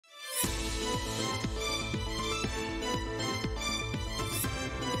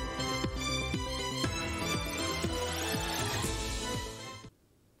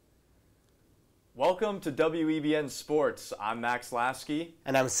Welcome to WEBN Sports. I'm Max Lasky.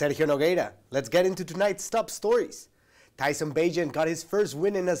 And I'm Sergio Nogueira. Let's get into tonight's top stories. Tyson Bagent got his first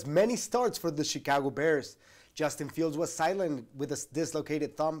win in as many starts for the Chicago Bears. Justin Fields was silent with a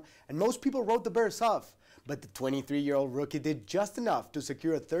dislocated thumb, and most people wrote the Bears off. But the 23-year-old rookie did just enough to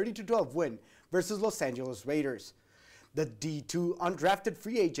secure a 30-12 win versus Los Angeles Raiders. The D2 undrafted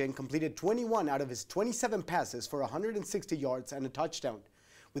free agent completed 21 out of his 27 passes for 160 yards and a touchdown.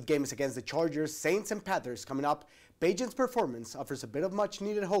 With games against the Chargers, Saints, and Panthers coming up, Bagent's performance offers a bit of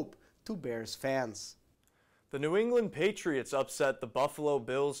much-needed hope to Bears fans. The New England Patriots upset the Buffalo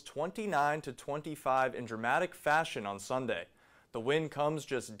Bills 29-25 in dramatic fashion on Sunday. The win comes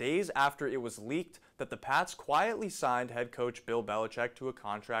just days after it was leaked that the Pats quietly signed head coach Bill Belichick to a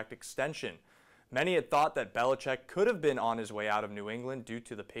contract extension. Many had thought that Belichick could have been on his way out of New England due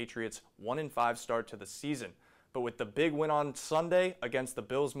to the Patriots' 1-5 start to the season. But with the big win on Sunday against the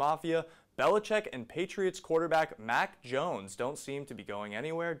Bills Mafia, Belichick and Patriots quarterback Mac Jones don't seem to be going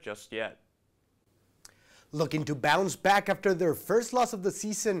anywhere just yet. Looking to bounce back after their first loss of the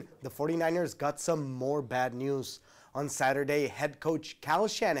season, the 49ers got some more bad news. On Saturday, head coach Kyle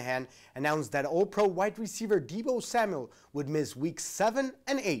Shanahan announced that All-Pro wide receiver DuBois Samuel would miss weeks 7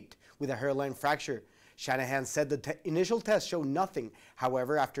 and 8 with a hairline fracture. Shanahan said the initial test showed nothing.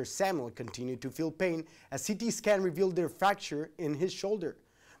 However, after Samuel continued to feel pain, a CT scan revealed their fracture in his shoulder.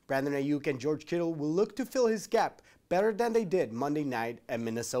 Brandon Ayuk and George Kittle will look to fill his gap better than they did Monday night at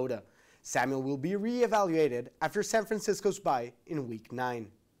Minnesota. Samuel will be re-evaluated after San Francisco's bye in Week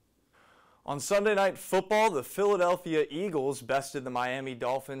 9. On Sunday Night Football, the Philadelphia Eagles bested the Miami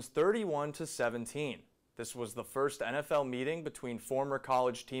Dolphins 31-17. This was the first NFL meeting between former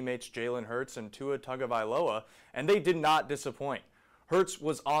college teammates Jalen Hurts and Tua Tagovailoa, and they did not disappoint. Hurts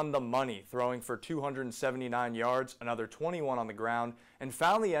was on the money, throwing for 279 yards, another 21 on the ground, and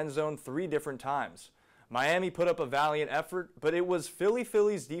found the end zone 3 different times. Miami put up a valiant effort, but it was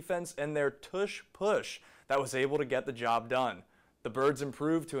Philly's defense and their tush push that was able to get the job done. The Birds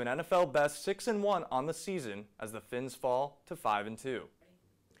improved to an NFL best 6-1 on the season as the Fins fall to 5-2.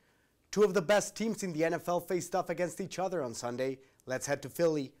 Two of the best teams in the NFL faced off against each other on Sunday. Let's head to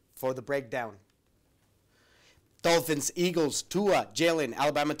Philly for the breakdown. Dolphins, Eagles, Tua, Jalen,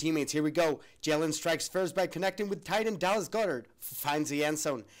 Alabama teammates. Here we go. Jalen strikes first by connecting with tight end Dallas Goedert. Finds the end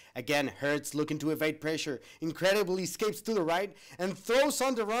zone. Again, Hurts looking to evade pressure. Incredibly escapes to the right and throws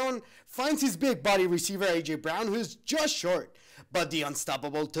on the run. Finds his big body receiver A.J. Brown, who is just short. But the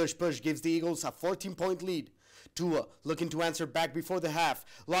unstoppable tush push gives the Eagles a 14-point lead. Tua, looking to answer back before the half,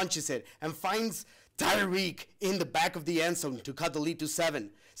 launches it and finds Tyreek in the back of the end zone to cut the lead to 7.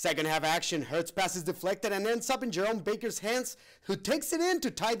 Second half action, Hurts passes deflected and ends up in Jerome Baker's hands, who takes it in to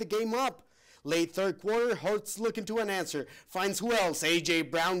tie the game up. Late third quarter, Hurts looking to an answer, finds who else? A.J.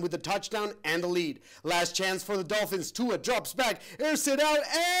 Brown with the touchdown and the lead. Last chance for the Dolphins. Tua drops back, airs it out,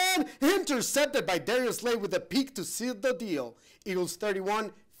 and intercepted by Darius Slay with a peek to seal the deal. Eagles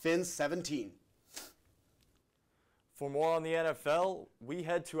 31, Fins 17. For more on the NFL, we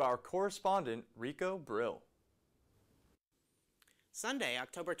head to our correspondent, Rico Brill. Sunday,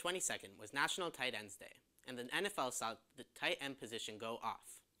 October 22nd, was National Tight Ends Day, and the NFL saw the tight end position go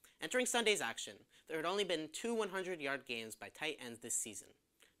off. Entering Sunday's action, there had only been 2 100-yard games by tight ends this season.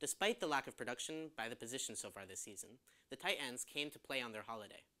 Despite the lack of production by the position so far this season, the tight ends came to play on their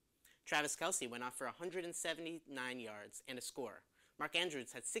holiday. Travis Kelce went off for 179 yards and a score. Mark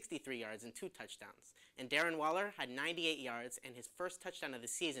Andrews had 63 yards and 2 touchdowns, and Darren Waller had 98 yards and his first touchdown of the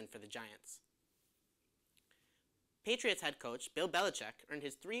season for the Giants. Patriots head coach Bill Belichick earned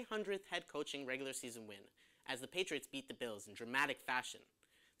his 300th head coaching regular season win as the Patriots beat the Bills in dramatic fashion.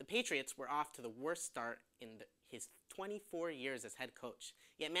 The Patriots were off to the worst start in his 24 years as head coach,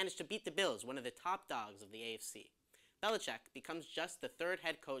 yet managed to beat the Bills, one of the top dogs of the AFC. Belichick becomes just the 3rd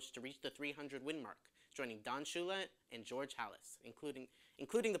head coach to reach the 300 win mark, joining Don Shula and George Halas.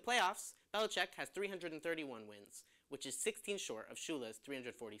 Including the playoffs, Belichick has 331 wins, which is 16 short of Shula's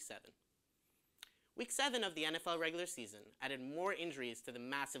 347. Week 7 of the NFL regular season added more injuries to the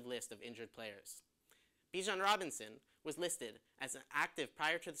massive list of injured players. Bijan Robinson was listed as active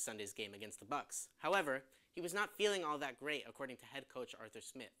prior to the Sunday's game against the Bucs. However, he was not feeling all that great according to head coach Arthur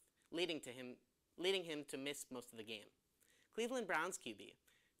Smith, leading him to miss most of the game. Cleveland Browns QB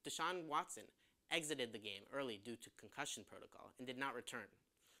Deshaun Watson exited the game early due to concussion protocol and did not return.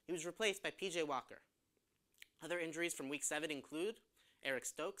 He was replaced by P.J. Walker. Other injuries from Week 7 include Eric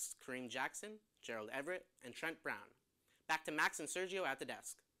Stokes, Kareem Jackson, Gerald Everett, and Trent Brown. Back to Max and Sergio at the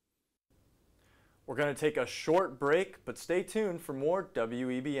desk. We're going to take a short break, but stay tuned for more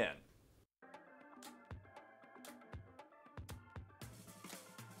WEBN.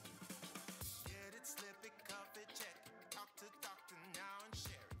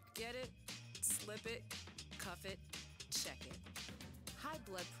 Get it? Slip it, cuff it, check it. High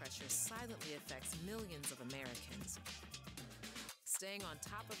blood pressure silently affects millions of Americans. Staying on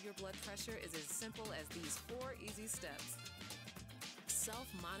top of your blood pressure is as simple as these 4 easy steps.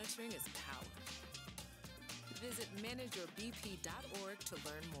 Self-monitoring is power. Visit manageyourbp.org to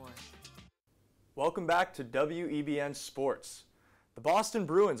learn more. Welcome back to WEBN Sports. The Boston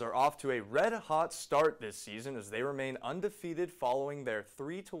Bruins are off to a red-hot start this season as they remain undefeated following their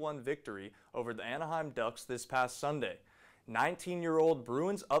 3-1 victory over the Anaheim Ducks this past Sunday. 19-year-old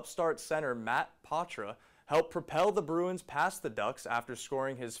Bruins upstart center Matt Poitras helped propel the Bruins past the Ducks after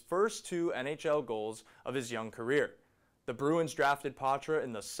scoring his first 2 NHL goals of his young career. The Bruins drafted Poitras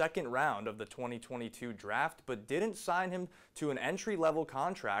in the second round of the 2022 draft, but didn't sign him to an entry-level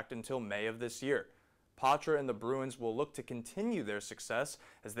contract until May of this year. Poitras and the Bruins will look to continue their success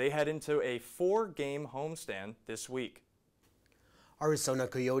as they head into a 4-game homestand this week. Arizona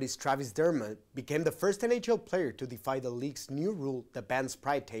Coyotes' Travis Dermott became the first NHL player to defy the league's new rule that bans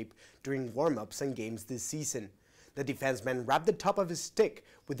pride tape during warm-ups and games this season. The defenseman wrapped the top of his stick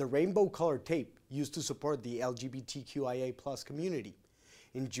with the rainbow-colored tape used to support the LGBTQIA+ community.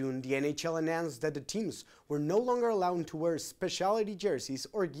 In June, the NHL announced that the teams were no longer allowed to wear specialty jerseys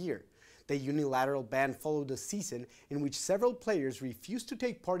or gear. The unilateral ban followed a season in which several players refused to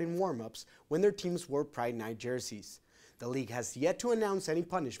take part in warm-ups when their teams wore Pride Night jerseys. The league has yet to announce any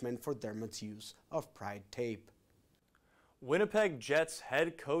punishment for Dermott's use of pride tape. Winnipeg Jets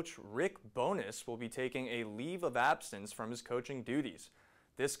head coach Rick Bowness will be taking a leave of absence from his coaching duties.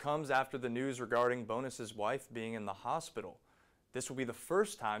 This comes after the news regarding Bowness's wife being in the hospital. This will be the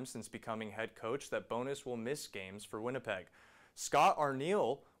first time since becoming head coach that Bowness will miss games for Winnipeg. Scott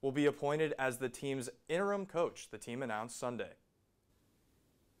Arniel will be appointed as the team's interim coach, the team announced Sunday.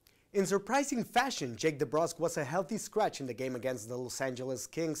 In surprising fashion, Jake DuBois was a healthy scratch in the game against the Los Angeles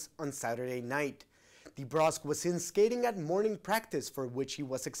Kings on Saturday night. DuBois was in skating at morning practice for which he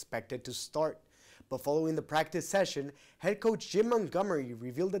was expected to start. But following the practice session, head coach Jim Montgomery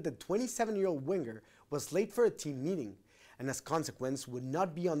revealed that the 27-year-old winger was late for a team meeting and as a consequence would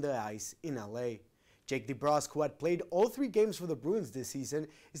not be on the ice in LA. Jake DuBois, who had played all 3 games for the Bruins this season,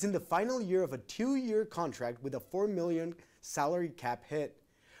 is in the final year of a 2-year contract with a $4 million salary cap hit.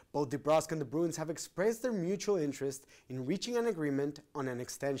 Both DuBois and the Bruins have expressed their mutual interest in reaching an agreement on an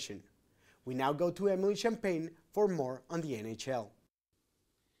extension. We now go to Emily Champagne for more on the NHL.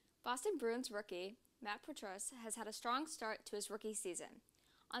 Boston Bruins rookie Matt Poitras has had a strong start to his rookie season.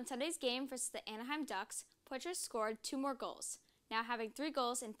 On Sunday's game versus the Anaheim Ducks, Poitras scored 2 more goals, now having 3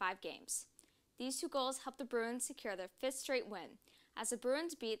 goals in 5 games. These 2 goals helped the Bruins secure their 5th straight win, as the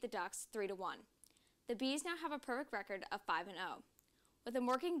Bruins beat the Ducks 3-1. The Bees now have a perfect record of 5-0. With a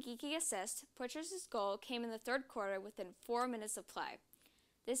Morgan Geekie assist, Poitras' goal came in the 3rd quarter within 4 minutes of play.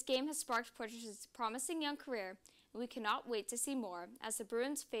 This game has sparked Poitras' promising young career, and we cannot wait to see more as the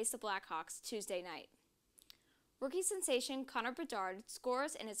Bruins face the Blackhawks Tuesday night. Rookie sensation Connor Bedard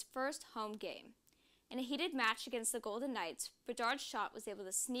scores in his first home game. In a heated match against the Golden Knights, Bedard's shot was able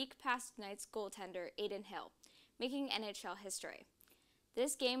to sneak past Knights goaltender Adin Hill, making NHL history.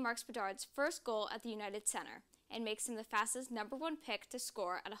 This game marks Bedard's first goal at the United Center and makes him the fastest #1 pick to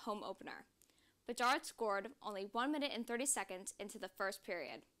score at a home opener. Bedard scored only 1 minute and 30 seconds into the first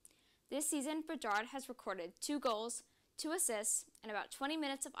period. This season, Bedard has recorded 2 goals, 2 assists, and about 20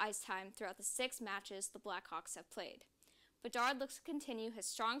 minutes of ice time throughout the 6 matches the Blackhawks have played. Bedard looks to continue his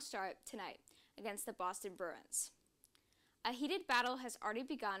strong start tonight against the Boston Bruins. A heated battle has already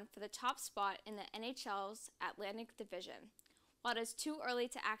begun for the top spot in the NHL's Atlantic Division. While it is too early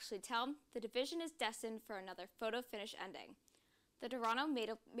to actually tell, the division is destined for another photo finish ending. The Toronto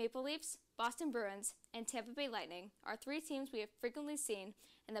Maple Leafs, Boston Bruins, and Tampa Bay Lightning are 3 teams we have frequently seen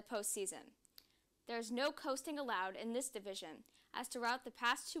in the postseason. There is no coasting allowed in this division, as throughout the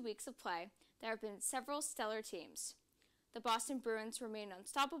past 2 weeks of play, there have been several stellar teams. The Boston Bruins remain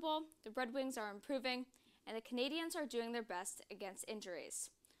unstoppable, the Red Wings are improving, and the Canadiens are doing their best against injuries.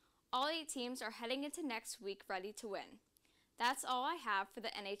 All 8 teams are heading into next week ready to win. That's all I have for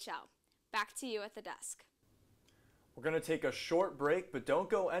the NHL. Back to you at the desk. We're going to take a short break, but don't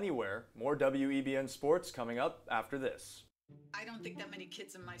go anywhere. More WEBN Sports coming up after this. I don't think that many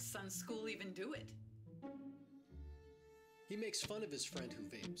kids in my son's school even do it. He makes fun of his friend who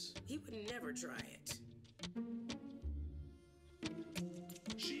vapes. He would never try it.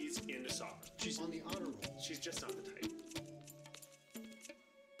 She's into soccer. She's on the honor roll. She's just not the type.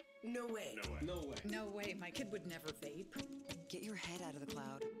 No way. No way. No way. No way, my kid would never vape. Get your head out of the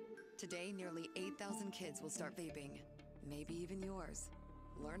cloud. Today, nearly 8,000 kids will start vaping. Maybe even yours.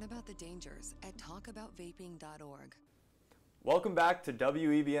 Learn about the dangers at talkaboutvaping.org. Welcome back to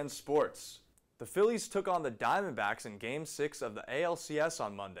WEBN Sports. The Phillies took on the Diamondbacks in Game 6 of the ALCS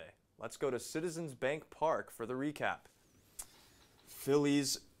on Monday. Let's go to Citizens Bank Park for the recap.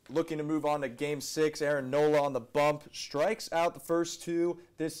 Phillies looking to move on to Game 6. Aaron Nola on the bump, strikes out the first two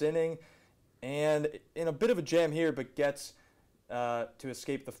this inning, and in a bit of a jam here, but gets to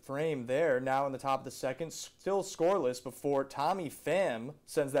escape the frame there. Now in the top of the second, still scoreless before Tommy Pham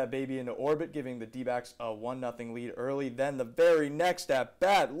sends that baby into orbit, giving the D-backs a 1-0 lead early. Then the very next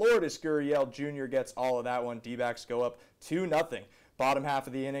at-bat, Lourdes Gurriel Jr. gets all of that one. D-backs go up 2-0. Bottom half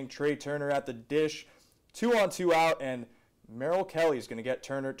of the inning, Trey Turner at the dish, 2-on-2 out, and Merrill Kelly's going to get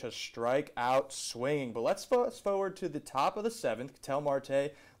Turner to strike out swinging. But let's fast forward to the top of the seventh. Ketel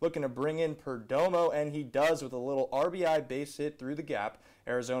Marte looking to bring in Perdomo, and he does with a little RBI base hit through the gap.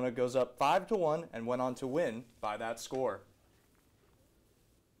 Arizona goes up 5-1 and went on to win by that score.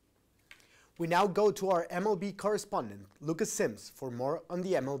 We now go to our MLB correspondent, Lucas Sims, for more on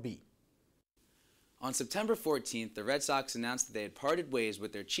the MLB. On September 14th, the Red Sox announced that they had parted ways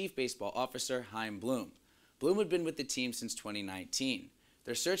with their chief baseball officer, Chaim Bloom. Bloom had been with the team since 2019.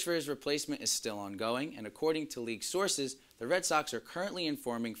 Their search for his replacement is still ongoing, and according to league sources, the Red Sox are currently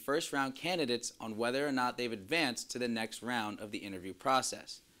informing first-round candidates on whether or not they've advanced to the next round of the interview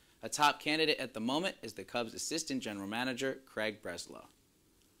process. A top candidate at the moment is the Cubs' assistant general manager, Craig Breslow.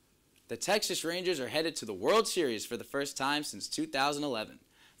 The Texas Rangers are headed to the World Series for the first time since 2011.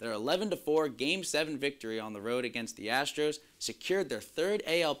 Their 11-4 Game 7 victory on the road against the Astros secured their third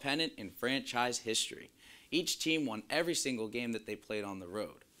AL pennant in franchise history. Each team won every single game that they played on the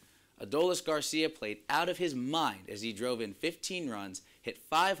road. Adolis Garcia played out of his mind as he drove in 15 runs, hit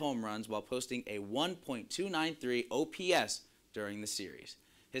 5 home runs while posting a 1.293 OPS during the series.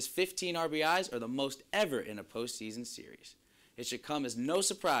 His 15 RBIs are the most ever in a postseason series. It should come as no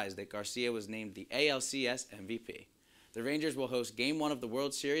surprise that Garcia was named the ALCS MVP. The Rangers will host Game 1 of the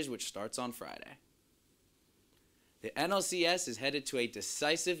World Series, which starts on Friday. The NLCS is headed to a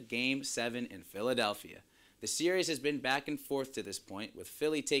decisive Game 7 in Philadelphia. The series has been back and forth to this point, with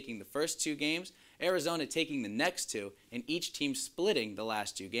Philly taking the first 2 games, Arizona taking the next 2, and each team splitting the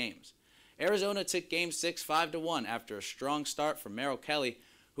last 2 games. Arizona took Game 6 5-1 after a strong start from Merrill Kelly,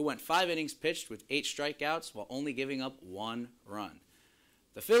 who went 5 innings pitched with 8 strikeouts while only giving up 1 run.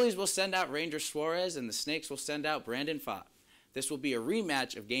 The Phillies will send out Ranger Suarez, and the Snakes will send out Brandon Pfaadt. This will be a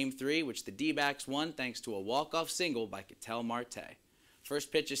rematch of Game 3, which the D-backs won thanks to a walk-off single by Ketel Marte.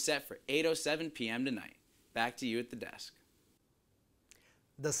 First pitch is set for 8:07 p.m. tonight. Back to you at the desk.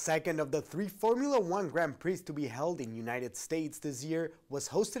 The second of the 3 Formula One Grand Prix to be held in the United States this year was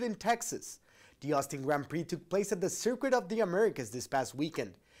hosted in Texas. The Austin Grand Prix took place at the Circuit of the Americas this past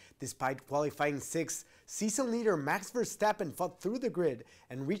weekend. Despite qualifying 6th, season leader Max Verstappen fought through the grid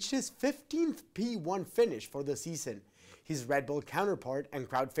and reached his 15th P1 finish for the season. His Red Bull counterpart and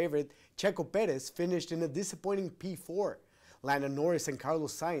crowd favorite Checo Perez finished in a disappointing P4. Lando Norris and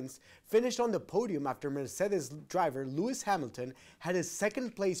Carlos Sainz finished on the podium after Mercedes driver Lewis Hamilton had his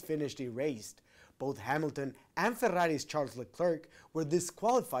second place finish erased. Both Hamilton and Ferrari's Charles Leclerc were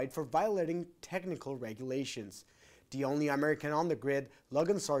disqualified for violating technical regulations. The only American on the grid,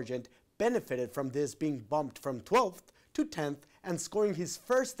 Logan Sargent, benefited from this, being bumped from 12th to 10th and scoring his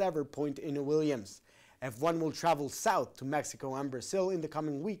first ever point in a Williams. F1 will travel south to Mexico and Brazil in the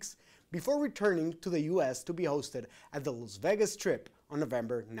coming weeks before returning to the U.S. to be hosted at the Las Vegas Strip on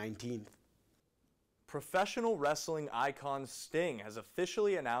November 19th. Professional wrestling icon Sting has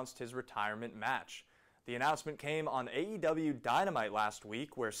officially announced his retirement match. The announcement came on AEW Dynamite last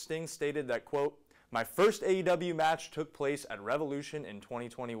week, where Sting stated that, quote, "My first AEW match took place at Revolution in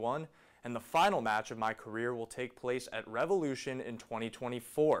 2021, and the final match of my career will take place at Revolution in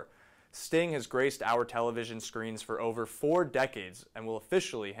 2024. Sting has graced our television screens for over 4 decades and will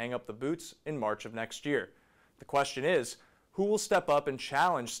officially hang up the boots in March of next year. The question is, who will step up and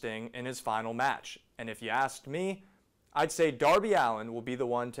challenge Sting in his final match? And if you asked me, I'd say Darby Allin will be the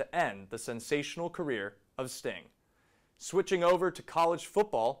one to end the sensational career of Sting." Switching over to college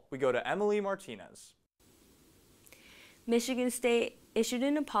football, we go to Emily Martinez. Michigan State issued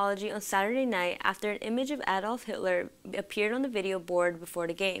an apology on Saturday night after an image of Adolf Hitler appeared on the video board before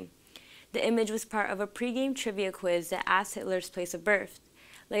the game. The image was part of a pregame trivia quiz that asked Hitler's place of birth.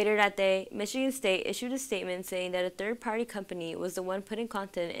 Later that day, Michigan State issued a statement saying that a third-party company was the one putting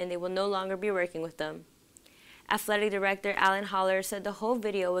content and they will no longer be working with them. Athletic Director Alan Holler said the whole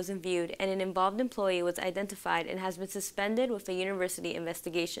video wasn't viewed and an involved employee was identified and has been suspended with a university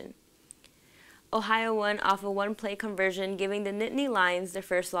investigation. Ohio won off a one-play conversion, giving the Nittany Lions their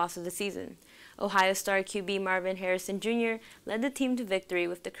first loss of the season. Ohio star QB Marvin Harrison Jr. led the team to victory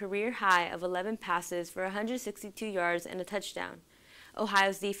with the career high of 11 passes for 162 yards and a touchdown.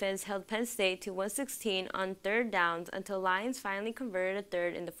 Ohio's defense held Penn State to 116 on third downs until Lions finally converted a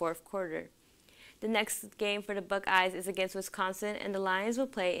third in the fourth quarter. The next game for the Buckeyes is against Wisconsin, and the Lions will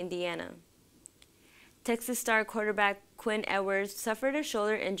play Indiana. Texas star quarterback Quinn Ewers suffered a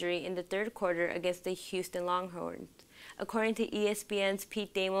shoulder injury in the third quarter against the Houston Longhorns. According to ESPN's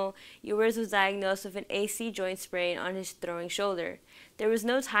Pete Damel, Ewers was diagnosed with an AC joint sprain on his throwing shoulder. There was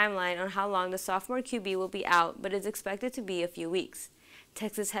no timeline on how long the sophomore QB will be out, but is expected to be a few weeks.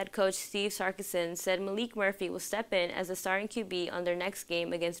 Texas head coach Steve Sarkisian said Malik Murphy will step in as the starting QB on their next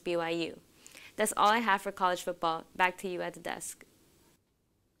game against BYU. That's all I have for college football. Back to you at the desk.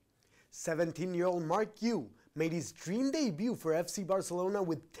 17-year-old Mark Yu made his dream debut for FC Barcelona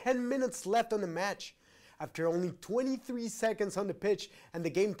with 10 minutes left on the match. After only 23 seconds on the pitch and the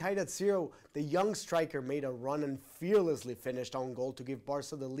game tied at 0, the young striker made a run and fearlessly finished on goal to give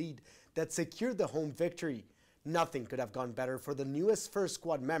Barca the lead that secured the home victory. Nothing could have gone better for the newest first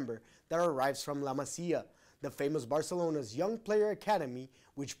squad member that arrives from La Masia, the famous Barcelona's young player academy,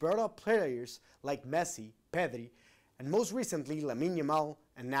 which brought up players like Messi, Pedri, and most recently Lamine Yamal,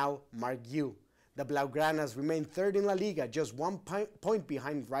 and now Mark Yu. The Blaugranas remain third in La Liga, just 1 point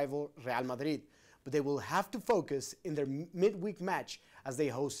behind rival Real Madrid, but they will have to focus in their midweek match as they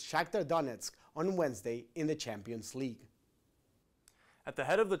host Shakhtar Donetsk on Wednesday in the Champions League. At the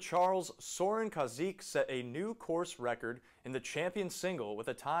head of the Charles, Soren Kazik set a new course record in the champion single with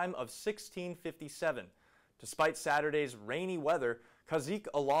a time of 16:57. Despite Saturday's rainy weather, Kazik,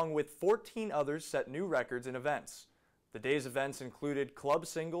 along with 14 others, set new records in events. The day's events included club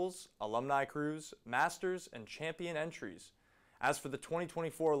singles, alumni crews, masters, and champion entries. As for the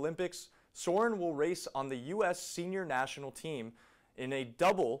 2024 Olympics, Soren will race on the U.S. senior national team in a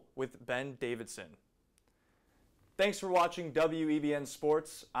double with Ben Davidson. Thanks for watching WEBN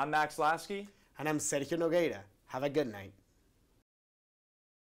Sports. I'm Max Lasky. And I'm Sergio Nogueira. Have a good night.